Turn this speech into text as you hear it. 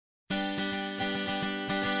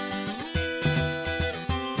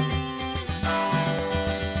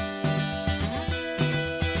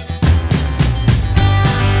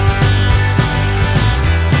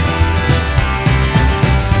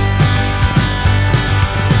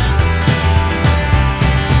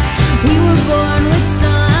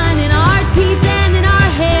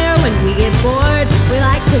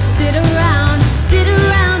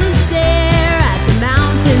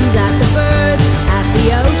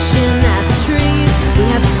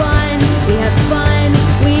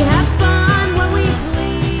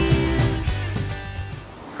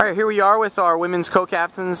we are with our women's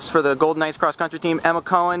co-captains for the Golden Knights cross-country team, Emma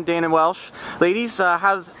Cohen, Dana Welsh. Ladies,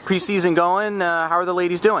 how's preseason going? How are the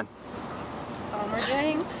ladies doing? We're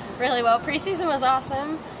doing really well. Preseason was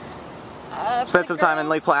awesome. Spent some time in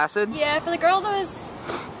Lake Placid? Yeah, for the girls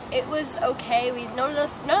it was okay. None of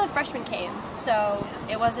the freshmen came, so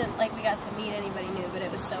it wasn't like we got to meet anybody new, but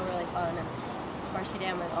it was still really fun, and Marcy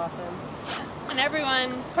Dam went awesome. And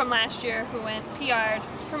everyone from last year who went PR'd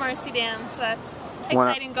for Marcy Dam, so that's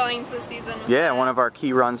exciting going into the season. Yeah, one of our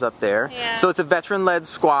key runs up there. Yeah. So it's a veteran-led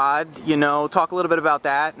squad. You know, talk a little bit about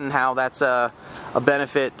that and how that's a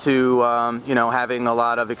benefit to you know, having a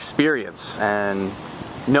lot of experience and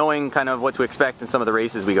knowing kind of what to expect in some of the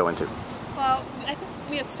races we go into. Well, I think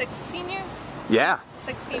we have 6 seniors. Yeah.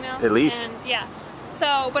 6 females. At least. And, yeah.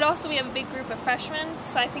 So, but also we have a big group of freshmen,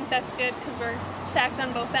 so I think that's good because we're stacked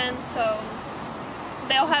on both ends. So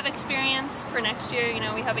they'll have experience for next year. You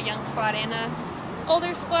know, we have a young squad and a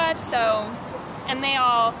older squad, so, and they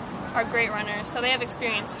all are great runners, so they have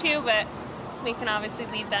experience too, but we can obviously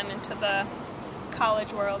lead them into the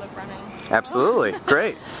college world of running. Absolutely.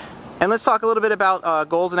 Great. And let's talk a little bit about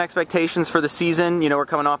goals and expectations for the season. You know, we're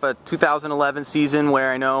coming off a 2011 season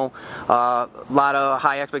where I know a lot of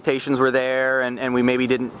high expectations were there, and we maybe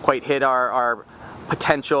didn't quite hit our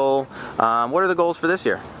potential. What are the goals for this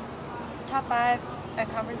year? Top 5 at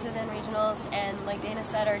conferences and regionals, and like Dana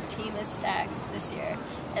said, our team is stacked this year,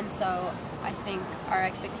 and so I think our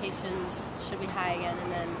expectations should be high again, and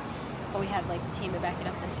then we have like the team to back it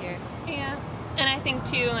up this year. Yeah, and I think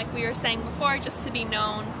too, like we were saying before, just to be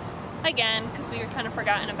known again, because we were kind of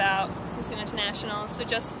forgotten about since we went to nationals, so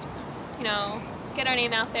just, you know, get our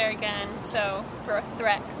name out there again, so for a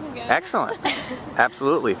threat again. Excellent.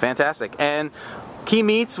 Absolutely. Fantastic. And key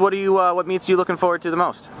meets, what meets are you looking forward to the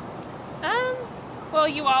most? Well,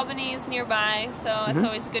 Albany is nearby, so it's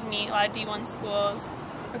always a good meet, a lot of D1 schools.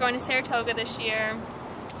 We're going to Saratoga this year,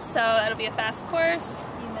 so that'll be a fast course.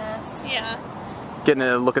 UMass. Yeah. Getting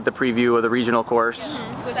a look at the preview of the regional course.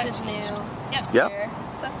 Which is new. Yes. Yep.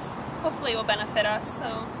 So that's hopefully will benefit us,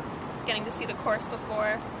 so getting to see the course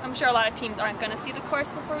before. I'm sure a lot of teams aren't going to see the course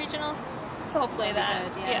before regionals, so hopefully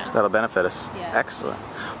yeah. That'll benefit us. Yeah. Excellent.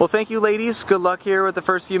 Well, thank you, ladies. Good luck here with the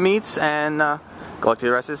first few meets, and good luck to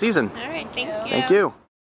the rest of the season. All right, thank you. Thank you.